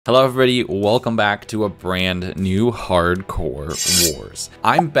Hello everybody, welcome back to a brand new Hardcore Wars.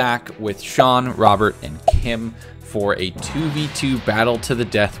 I'm back with Sean, Robert, and Kim for a 2v2 battle to the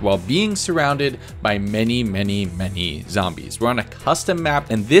death while being surrounded by many zombies. We're on a custom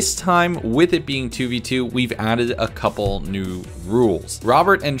map, and this time, with it being 2v2, we've added a couple new rules.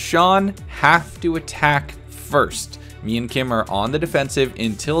 Robert and Sean have to attack first. Me and Kim are on the defensive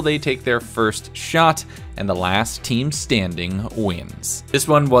until they take their first shot, and the last team standing wins. This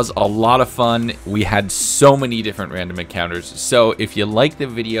one was a lot of fun. We had so many different random encounters, so if you like the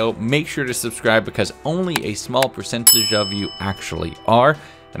video, make sure to subscribe because only a small percentage of you actually are,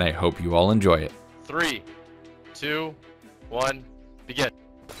 and I hope you all enjoy it. 3, 2, 1, begin.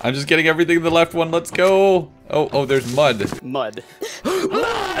 I'm just getting everything in the left one. Let's go. Oh, there's mud. Mud.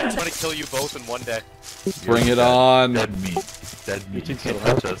 I'm trying to kill you both in one day. Bring it on. Dead meat. Dead meat. You can't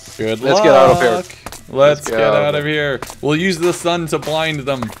touch us. Good Let's luck. get out of here. Let's get out of here. We'll use the sun to blind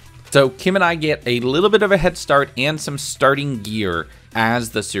them. So Kim and I get a little bit of a head start and some starting gear as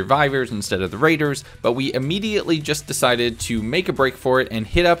the survivors instead of the raiders, but we immediately just decided to make a break for it and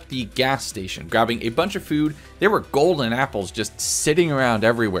hit up the gas station, grabbing a bunch of food. There were golden apples just sitting around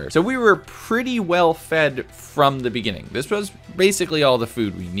everywhere. So we were pretty well fed from the beginning. This was basically all the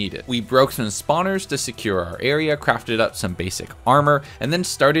food we needed. We broke some spawners to secure our area, crafted up some basic armor, and then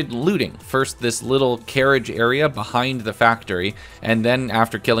started looting. First this little carriage area behind the factory, and then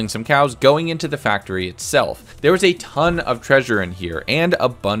after killing some cows, going into the factory itself. There was a ton of treasure in here and a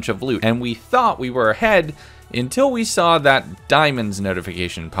bunch of loot, and we thought we were ahead until we saw that diamonds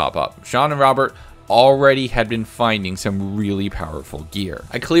notification pop up. Sean and Robert already had been finding some really powerful gear.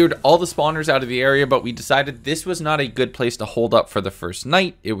 I cleared all the spawners out of the area, but we decided this was not a good place to hold up for the first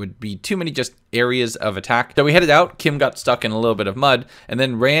night. It would be too many just areas of attack. So we headed out. Kim got stuck in a little bit of mud and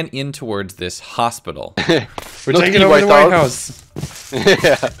then ran in towards this hospital. We're taking over the White House.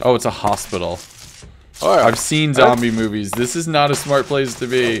 Yeah. Oh, it's a hospital. Oh, yeah. I've seen zombie movies. This is not a smart place to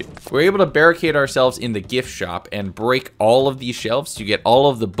be. We're able to barricade ourselves in the gift shop and break all of these shelves to get all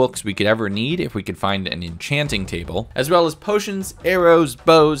of the books we could ever need if we could find an enchanting table, as well as potions, arrows,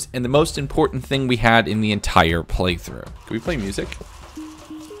 bows, and the most important thing we had in the entire playthrough. Can we play music?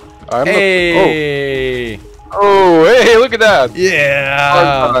 Hey! Oh, hey, look at that!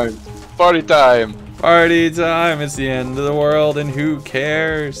 Yeah! Party time! Party time, it's the end of the world and who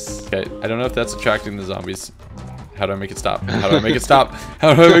cares? Okay, I don't know if that's attracting the zombies. How do I make it stop? How do I make it stop?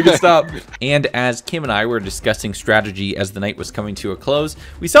 How do I make it stop? And as Kim and I were discussing strategy as the night was coming to a close,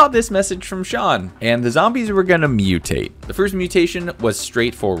 we saw this message from Sean, and the zombies were gonna mutate. The first mutation was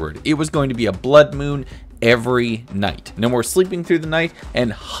straightforward. It was going to be a blood moon every night. No more sleeping through the night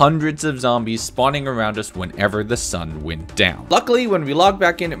and hundreds of zombies spawning around us whenever the sun went down. Luckily, when we logged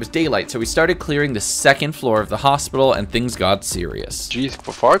back in, it was daylight, so we started clearing the second floor of the hospital and things got serious. Jeez,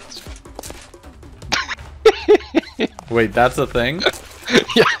 for farts? Wait, that's a thing?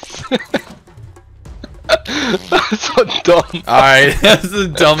 Yes. That's so dumb. Alright, that's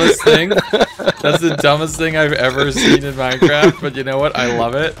the dumbest thing. That's the dumbest thing I've ever seen in Minecraft, but you know what? I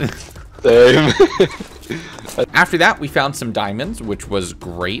love it. Same. After that, we found some diamonds, which was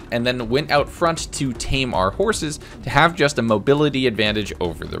great, and then went out front to tame our horses to have just a mobility advantage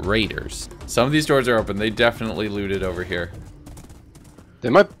over the raiders. Some of these doors are open. They definitely looted over here. They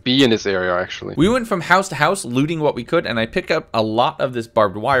might be in this area, actually. We went from house to house, looting what we could, and I picked up a lot of this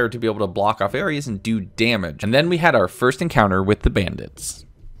barbed wire to be able to block off areas and do damage. And then we had our first encounter with the bandits.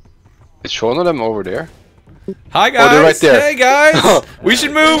 Is Sean of them over there? Hi guys! Oh, they're right there. Hey guys! We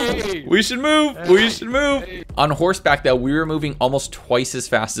should move! We should move! We should move! On horseback though, we were moving almost twice as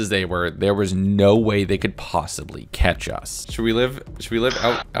fast as they were. There was no way they could possibly catch us. Should we live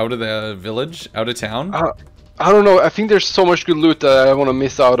out of the village? Out of town? I don't know. I think there's so much good loot that I want to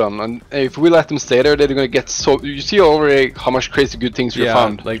miss out on. And if we let them stay there, they're gonna get so. You see already how much crazy good things we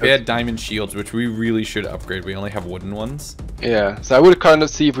found. Like they had diamond shields, which we really should upgrade. We only have wooden ones. Yeah, so I would kind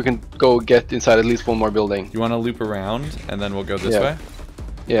of see if we can go get inside at least one more building. You want to loop around and then we'll go this way?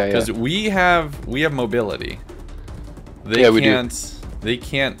 Yeah, yeah. Because we have mobility. They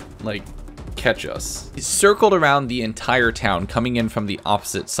can't like catch us. He circled around the entire town, coming in from the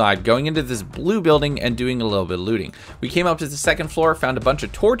opposite side, going into this blue building and doing a little bit of looting. We came up to the second floor, found a bunch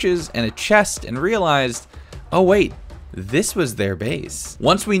of torches and a chest, and realized, oh wait, this was their base.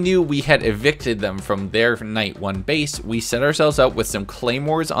 Once we knew we had evicted them from their night one base, we set ourselves up with some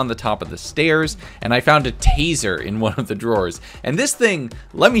claymores on the top of the stairs, and I found a taser in one of the drawers. And this thing,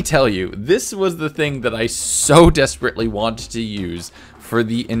 let me tell you, this was the thing that I so desperately wanted to use for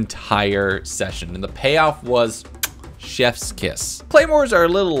the entire session, and the payoff was Chef's kiss. Claymores are a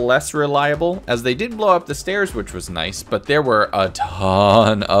little less reliable, as they did blow up the stairs, which was nice, but there were a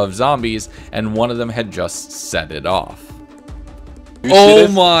ton of zombies, and one of them had just set it off. Oh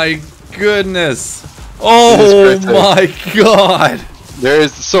my goodness. Oh my god.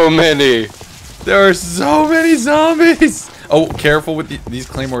 There's so many. There are so many zombies. Oh, careful with these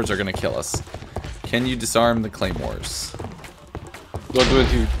claymores are gonna kill us. Can you disarm the claymores? Don't do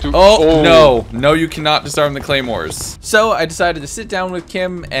anything too. Oh, no. No, you cannot disarm the claymores. So I decided to sit down with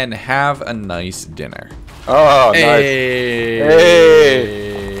Kim and have a nice dinner. Oh, Hey. nice.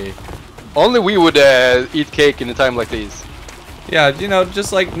 Hey. Only we would eat cake in a time like these. Yeah, you know,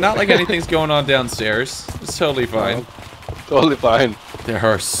 just like, not like anything's going on downstairs. It's totally fine. Totally fine. There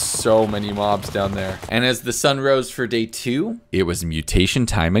are so many mobs down there. And as the sun rose for day 2, it was mutation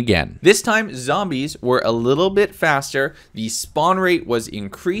time again. This time, zombies were a little bit faster, the spawn rate was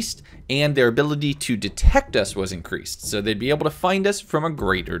increased, and their ability to detect us was increased, so they'd be able to find us from a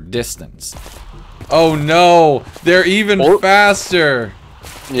greater distance. Oh no, they're even faster.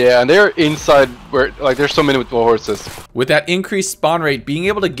 Yeah, and they're inside where, like, there's so many with the horses. With that increased spawn rate, being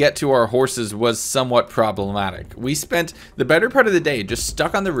able to get to our horses was somewhat problematic. We spent the better part of the day just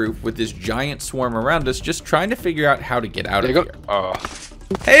stuck on the roof with this giant swarm around us, just trying to figure out how to get out of here. Oh.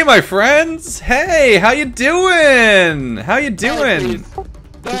 Hey, my friends! Hey, how you doing? How you doing?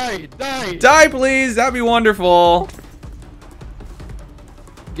 Die! Die, please! That'd be wonderful.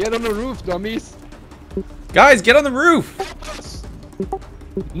 Get on the roof, dummies! Guys, get on the roof!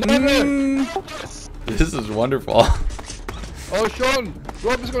 Never! This is wonderful. Oh, Sean!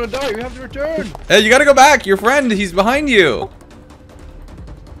 Rob is gonna die, you have to return! Hey, you gotta go back! Your friend, he's behind you!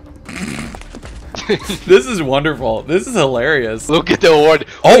 This is wonderful. This is hilarious. Look at the horde.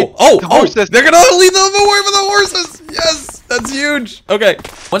 Oh, the horses. they're gonna lead them away from the horses! Yes, that's huge. Okay.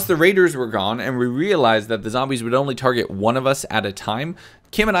 Once the raiders were gone and we realized that the zombies would only target one of us at a time,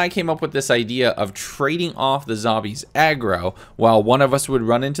 Kim and I came up with this idea of trading off the zombies' aggro, while one of us would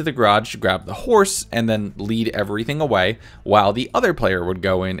run into the garage to grab the horse and then lead everything away, while the other player would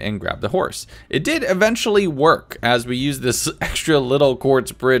go in and grab the horse. It did eventually work, as we used this extra little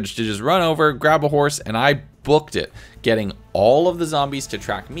quartz bridge to just run over, grab a horse, and I booked it, getting all of the zombies to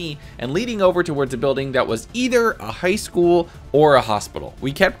track me and leading over towards a building that was either a high school or a hospital.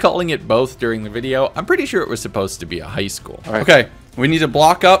 We kept calling it both during the video. I'm pretty sure it was supposed to be a high school. All right. Okay, we need to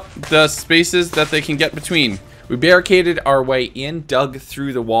block up the spaces that they can get between. We barricaded our way in, dug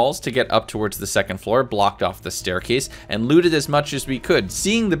through the walls to get up towards the second floor, blocked off the staircase, and looted as much as we could,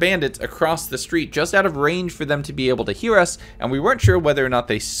 seeing the bandits across the street just out of range for them to be able to hear us, and we weren't sure whether or not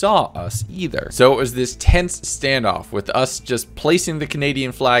they saw us either. So it was this tense standoff with us just placing the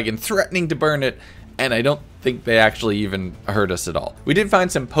Canadian flag and threatening to burn it, and I don't think they actually even heard us at all. We did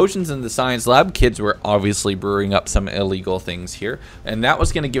find some potions in the science lab. Kids were obviously brewing up some illegal things here, and that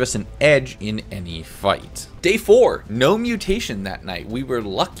was going to give us an edge in any fight. Day 4, no mutation that night. We were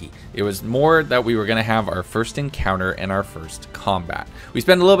lucky. It was more that we were going to have our first encounter and our first combat. We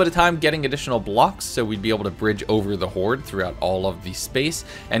spent a little bit of time getting additional blocks so we'd be able to bridge over the horde throughout all of the space,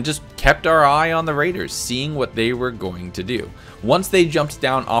 and just kept our eye on the raiders, seeing what they were going to do. Once they jumped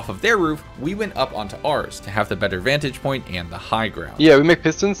down off of their roof, we went up onto ours to have the better vantage point and the high ground. Yeah, we make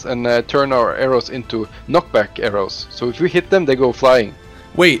pistons and turn our arrows into knockback arrows. So if we hit them, they go flying.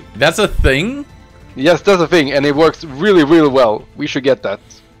 Wait, that's a thing? Yes, that's a thing, and it works really, really well. We should get that.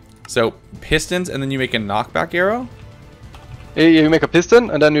 So pistons, and then you make a knockback arrow? Yeah, you make a piston,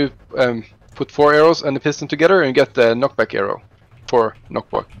 and then you put 4 arrows and the piston together, and you get the knockback arrow. 4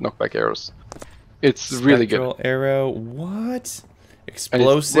 knockback arrows. It's really good. Spectral arrow, what?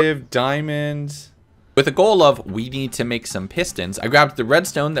 Explosive, diamond. With the goal of, we need to make some pistons, I grabbed the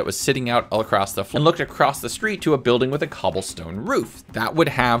redstone that was sitting out all across the floor and looked across the street to a building with a cobblestone roof. That would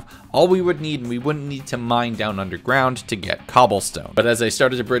have all we would need, and we wouldn't need to mine down underground to get cobblestone. But as I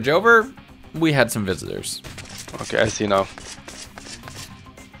started to bridge over, we had some visitors. Okay, I see now.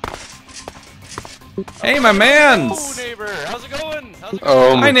 Hey, my mans! Oh, neighbor, how's it going? How's it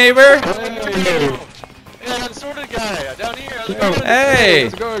Hi, neighbor! going? Hey, Unsored Guy, down here, how's it going? Hey!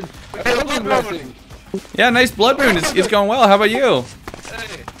 How's it going? Hey, blood moon. Yeah, nice blood moon. It's going well. How about you?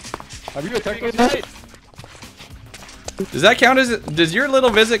 Hey, Have you attacked good us? night. Does that count as, does your little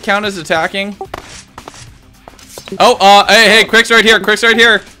visit count as attacking? Oh, hey, Quick's right here. Quick's right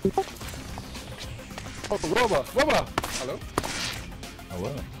here. Oh, Roba! Hello?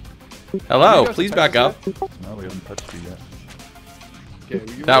 Hello. Hello, please back up. No, we haven't touched you yet.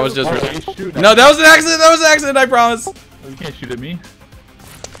 Okay, you That was just, Oh, you shoot at no, me. that was an accident. That was an accident, I promise. Oh, you can't shoot at me.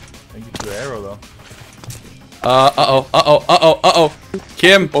 Thank you for the arrow, though. Uh-oh.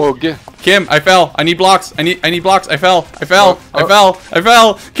 Kim. Oh, Kim, I fell. I need blocks. I need blocks. I fell. I fell. Oh, I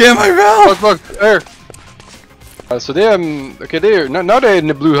fell. Kim, I fell. Look, there. So they okay. Now they're in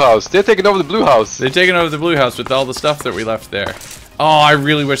the blue house. They're taking over the blue house. They're taking over the blue house with all the stuff that we left there. Oh, I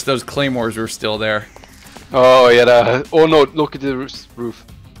really wish those claymores were still there. Oh yeah. Oh no! Look at the roof.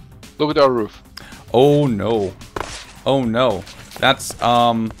 Look at our roof. Oh no. Oh no. That's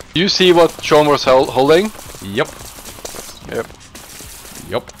You see what Sean was holding? Yep. Yep.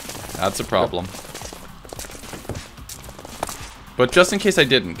 Yep. That's a problem. But just in case I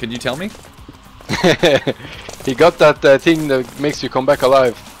didn't, could you tell me? He got that thing that makes you come back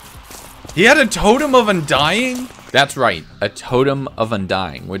alive. He had a totem of undying? That's right, a totem of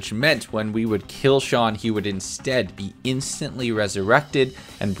undying, which meant when we would kill Sean, he would instead be instantly resurrected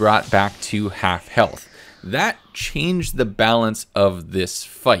and brought back to half health. That changed the balance of this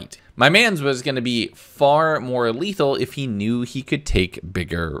fight. My man's was going to be far more lethal if he knew he could take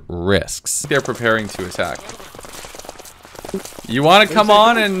bigger risks. They're preparing to attack. You want to come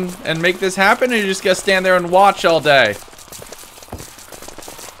on and make this happen, or you just going to stand there and watch all day?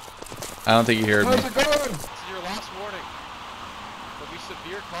 I don't think you heard me. How's it going? This is your last warning. There'll be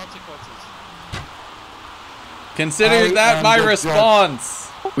severe consequences. Consider that my response.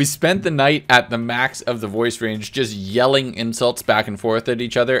 We spent the night at the max of the voice range just yelling insults back and forth at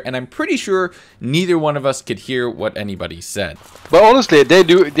each other, and I'm pretty sure neither one of us could hear what anybody said. But honestly,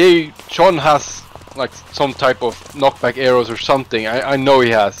 Sean has like some type of knockback arrows or something. I know he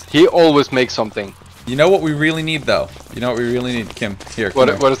has. He always makes something. You know what we really need, though? You know what we really need? Kim, here. What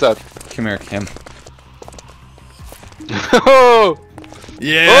is that? Come here, Kim. Oh!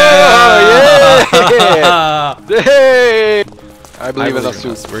 Yeah! Oh, yeah! Hey! I believe in us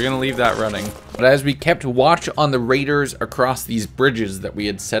too. We're gonna leave that running. But as we kept watch on the raiders across these bridges that we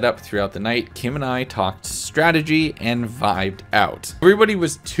had set up throughout the night, Kim and I talked strategy and vibed out. Everybody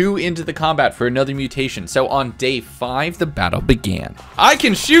was too into the combat for another mutation, so on day 5, the battle began. I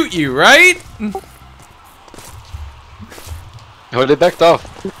can shoot you, right? Oh, they backed off.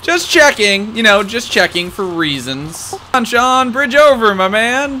 Just checking, you know, just checking for reasons. Come on, Sean, bridge over, my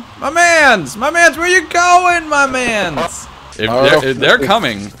man. My mans, where you going, my mans? If they're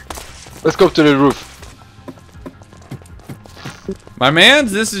coming. Let's go to the roof. My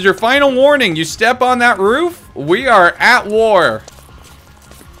mans, this is your final warning. You step on that roof, we are at war.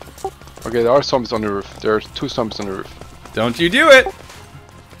 Okay, there are zombies on the roof. There are 2 zombies on the roof. Don't you do it.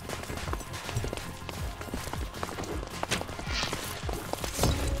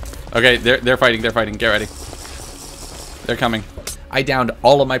 Okay, they're fighting, get ready. They're coming. I downed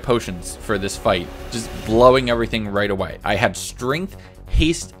all of my potions for this fight, just blowing everything right away. I had strength,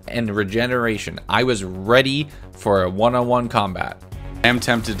 haste, and regeneration. I was ready for a one-on-one combat. I am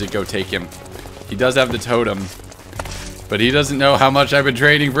tempted to go take him. He does have the totem, but he doesn't know how much I've been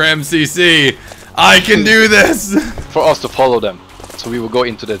training for MCC. I can do this! For us to follow them, so we will go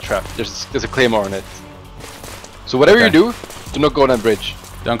into the trap. There's a claymore on it. So whatever you do not go on that bridge.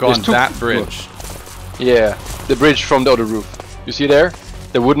 Don't go on that bridge. Yeah, the bridge from the other roof. You see there?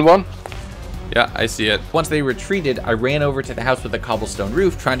 The wooden one? Yeah, I see it. Once they retreated, I ran over to the house with a cobblestone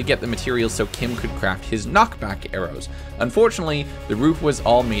roof, trying to get the materials so Kim could craft his knockback arrows. Unfortunately, the roof was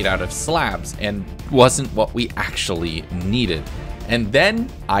all made out of slabs and wasn't what we actually needed. And then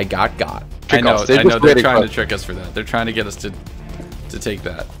I got got. I know they're trying to trick us for that. They're trying to get us to take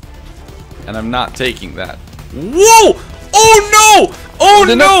that. And I'm not taking that. Whoa! Oh no! Oh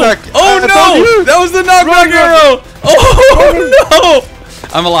no! Oh no! That was the knockback arrow! Oh no!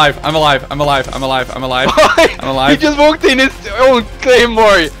 I'm alive. I'm alive. I'm alive. I'm alive. I'm alive. I'm alive. He just walked in his own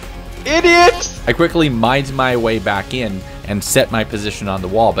claymore. Idiots! I quickly mined my way back in and set my position on the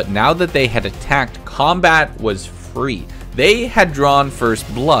wall, but now that they had attacked, combat was free. They had drawn first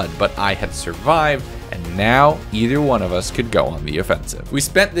blood, but I had survived, and now either one of us could go on the offensive. We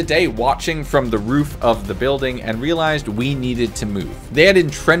spent the day watching from the roof of the building and realized we needed to move. They had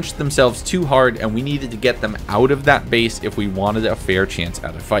entrenched themselves too hard, and we needed to get them out of that base if we wanted a fair chance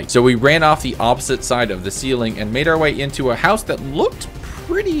at a fight. So we ran off the opposite side of the ceiling and made our way into a house that looked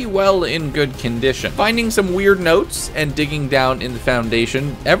pretty well in good condition. Finding some weird notes and digging down in the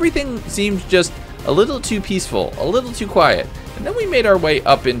foundation, everything seemed just a little too peaceful, a little too quiet, and then we made our way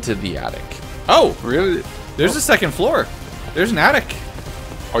up into the attic. Oh, really? There's a second floor. There's an attic.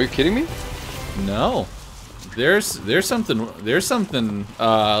 Are you kidding me? No. There's something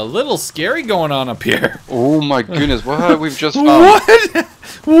a little scary going on up here. Oh my goodness, what have we just found? What?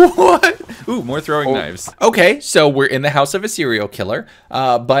 What? Ooh, more throwing knives. Okay, so we're in the house of a serial killer,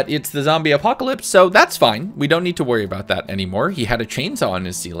 but it's the zombie apocalypse, so that's fine. We don't need to worry about that anymore. He had a chainsaw on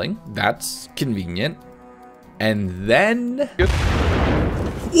his ceiling. That's convenient. And then...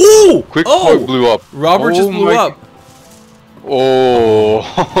 Ooh! Quickboy blew up. Robert just blew up. Oh.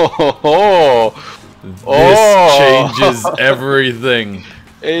 This changes everything.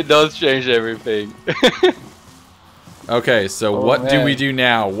 It does change everything. Okay, so Oh, what do man. we do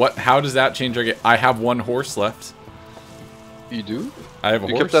now? How does that change our game? I have one horse left. You do? I have a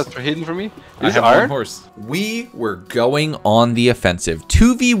You horse. kept that hidden from me? I Is have it iron? one horse. We were going on the offensive.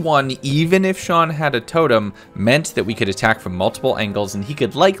 2v1, even if Sean had a totem, meant that we could attack from multiple angles and he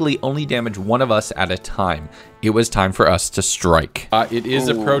could likely only damage one of us at a time. It was time for us to strike. It is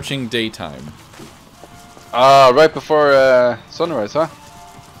Ooh. approaching daytime. Ah, right before sunrise, huh?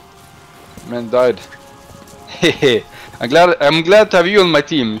 Man died. Hehe. I'm glad to have you on my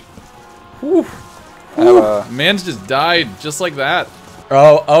team. Whew. I have a- Man's just died, just like that.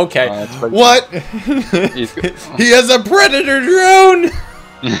 Oh, okay. it's like- What? He's good. He has a predator drone!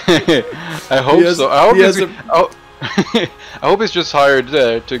 I hope He has- so. I hope he it's, has I hope it's just hired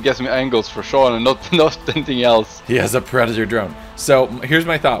to get some angles for Sean and not anything else. He has a predator drone. So here's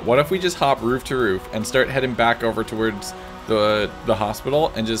my thought. What if we just hop roof to roof and start heading back over towards the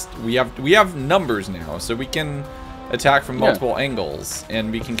hospital and just we have numbers now, so we can attack from multiple angles and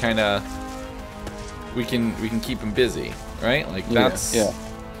we can kind of we can keep him busy, right? Like that's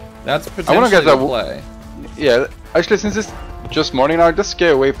potentially I want to get the that play. Yeah, actually, since it's just morning now, let's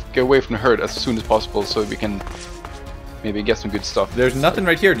get away from the herd as soon as possible so we can maybe get some good stuff. There's nothing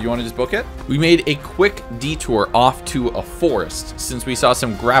right here. Do you want to just book it? We made a quick detour off to a forest since we saw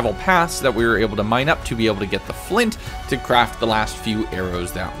some gravel paths that we were able to mine up to be able to get the flint to craft the last few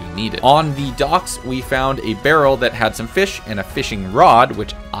arrows that we needed. On the docks, we found a barrel that had some fish and a fishing rod,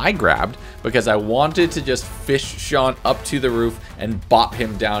 which I grabbed because I wanted to just fish Sean up to the roof and bop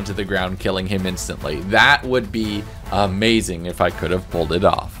him down to the ground, killing him instantly. That would be amazing if I could have pulled it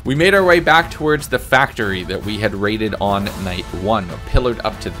off. We made our way back towards the factory that we had raided on night 1, pillared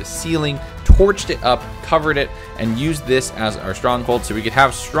up to the ceiling, torched it up, covered it, and used this as our stronghold so we could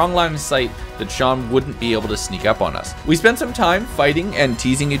have strong line of sight that Sean wouldn't be able to sneak up on us. We spent some time fighting and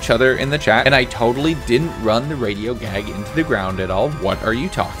teasing each other in the chat, and I totally didn't run the radio gag into the ground at all. What are you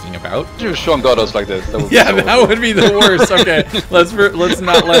talking about? If Sean got us like this, that would be Yeah, so that would be the worst. Okay, let's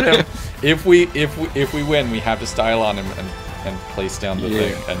not let him. If we win, we have to style on him and place down the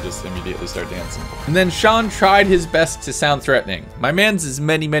thing and just immediately start dancing. And then Sean tried his best to sound threatening. My man's is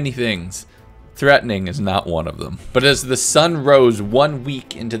many things. Threatening is not one of them. But as the sun rose 1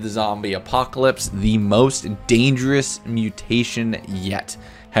 week into the zombie apocalypse, the most dangerous mutation yet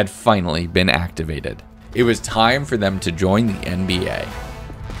had finally been activated. It was time for them to join the NBA.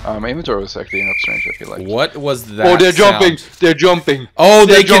 My inventory was actually up strange, I feel like. What was that? Oh, they're sound? jumping! They're jumping! Oh,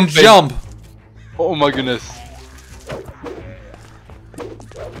 They're they can jumping. jump! Oh my goodness.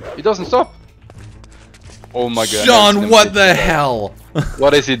 He doesn't stop. Oh my god. Sean, what the hell?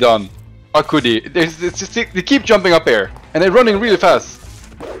 What has he done? How could he? They keep jumping up here, and they're running really fast.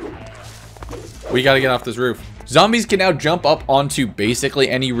 We gotta get off this roof. Zombies can now jump up onto basically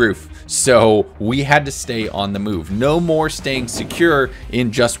any roof, so we had to stay on the move. No more staying secure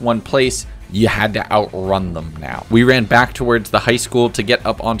in just one place. You had to outrun them now. We ran back towards the high school to get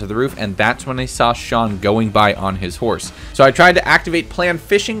up onto the roof, and that's when I saw Sean going by on his horse. So I tried to activate plan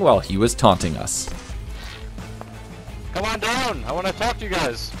fishing while he was taunting us. Come on down. I want to talk to you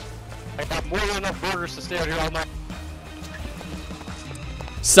guys. I got more than enough burgers to stay out here all night.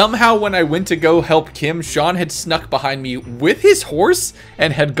 Somehow when I went to go help Kim, Sean had snuck behind me with his horse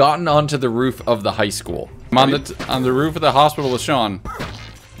and had gotten onto the roof of the high school. I'm on the roof of the hospital with Sean.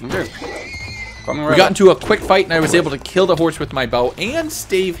 Okay. Coming We right got up. into a quick fight and I was able to kill the horse with my bow and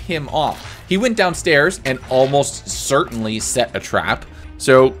stave him off. He went downstairs and almost certainly set a trap.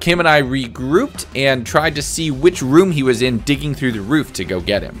 So Kim and I regrouped and tried to see which room he was in, digging through the roof to go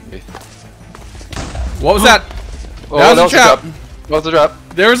get him. What was that? Oh, that was a trap. That was a trap.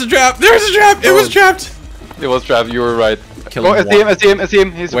 There was a trap. There was a trap. It was trapped. It was trap. You were right. Kill Oh, him I see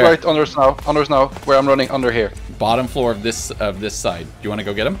him. He's Where? right under us now. Under us now. Where I'm running under here. Bottom floor of this side. Do you want to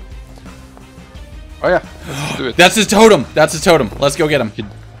go get him? Oh yeah. Let's do it. That's his totem. That's his totem. Let's go get him.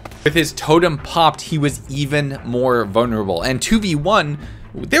 With his totem popped, he was even more vulnerable. And 2v1,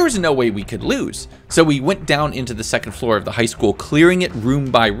 there was no way we could lose. So we went down into the second floor of the high school, clearing it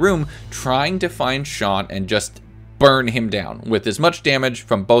room by room, trying to find Sean and just burn him down with as much damage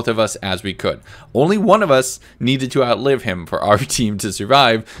from both of us as we could. Only one of us needed to outlive him for our team to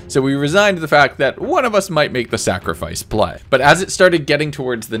survive, so we resigned to the fact that one of us might make the sacrifice play. But as it started getting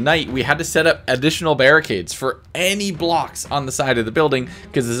towards the night, we had to set up additional barricades for any blocks on the side of the building,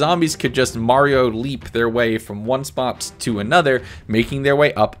 because the zombies could just Mario leap their way from one spot to another, making their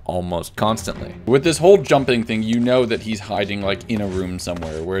way up almost constantly. With this whole jumping thing, you know that he's hiding like in a room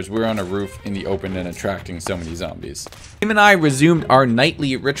somewhere, whereas we're on a roof in the open and attracting so many zombies. Him and I resumed our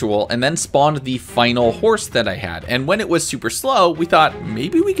nightly ritual and then spawned the final horse that I had. And when it was super slow, we thought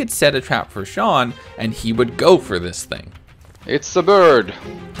maybe we could set a trap for Sean and he would go for this thing. It's a bird.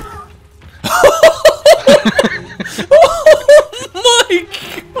 Oh my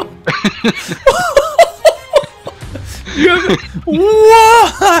god!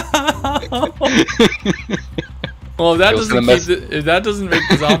 Wow! Well, if that doesn't make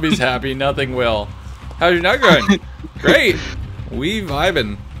the zombies happy, nothing will. How's your night going? Great. We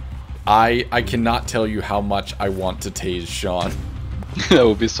vibing. I cannot tell you how much I want to tase Sean. That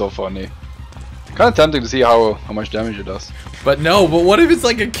would be so funny. Kind of tempting to see how much damage it does. But what if it's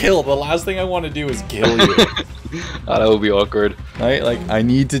like a kill? The last thing I want to do is kill you. That would be awkward. Right? Like, I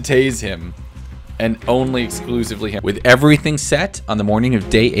need to tase him. And only exclusively him. With everything set on the morning of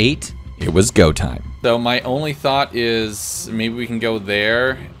day 8, it was go time. So my only thought is maybe we can go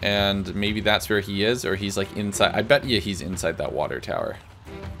there and maybe that's where he is, or he's like inside. I bet you he's inside that water tower.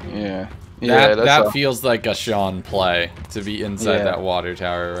 Yeah. That feels like a Sean play to be inside that water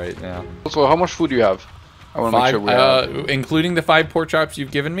tower right now. Also, how much food do you have? I want to make sure we have. Including the 5 pork chops you've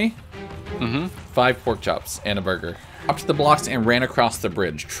given me? Mm-hmm. 5 pork chops and a burger. Up to the blocks and ran across the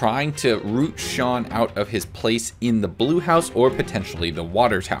bridge, trying to root Sean out of his place in the blue house or potentially the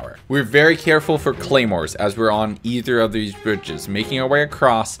water tower. We're very careful for claymores as we're on either of these bridges, making our way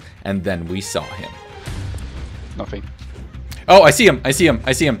across, and then we saw him. Nothing. Oh, I see him. I see him.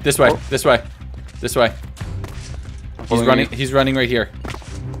 I see him. This way. Oh. This way. This way. He's running. He's running right here.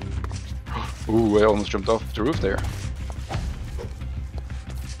 Ooh, I almost jumped off the roof there.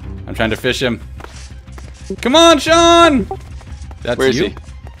 I'm trying to fish him. Come on, Sean! That's Where is you? he?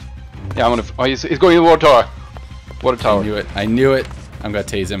 Yeah, I'm gonna. Oh, he's going in the water tower. Water tower. I knew it. I knew it. I'm gonna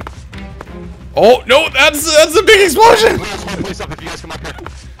tase him. Oh no! That's a big explosion! Please stop if you guys come up here.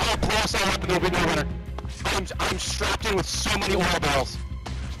 I'll blow us all up and there'll be no winner. I'm strapped in with so many oil barrels.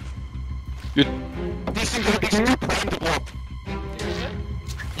 These things are primed to blow.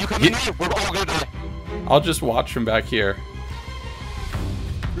 You come in here, we're all gonna die. I'll just watch from back here.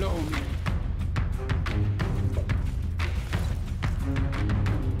 Blow me.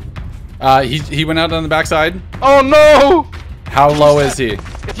 He went out on the backside. Oh no! How low is he?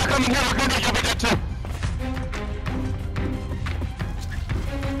 If you come in here, we're gonna you'll be dead too.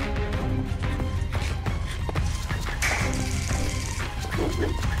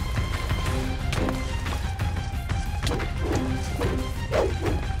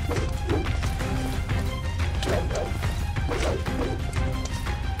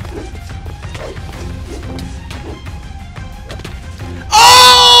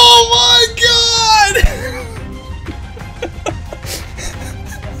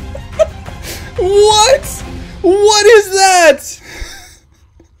 What? What is that?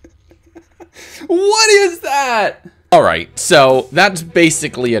 What is that? Alright, so that's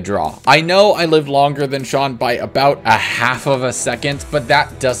basically a draw. I know I lived longer than Sean by about a half of a second, but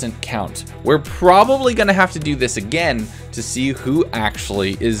that doesn't count. We're probably gonna have to do this again to see who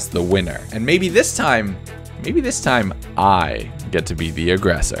actually is the winner. And maybe this time I get to be the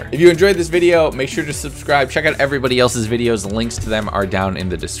aggressor. If you enjoyed this video, make sure to subscribe. Check out everybody else's videos. Links to them are down in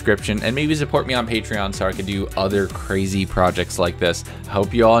the description. And maybe support me on Patreon so I can do other crazy projects like this. I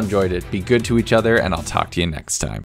hope you all enjoyed it. Be good to each other, and I'll talk to you next time.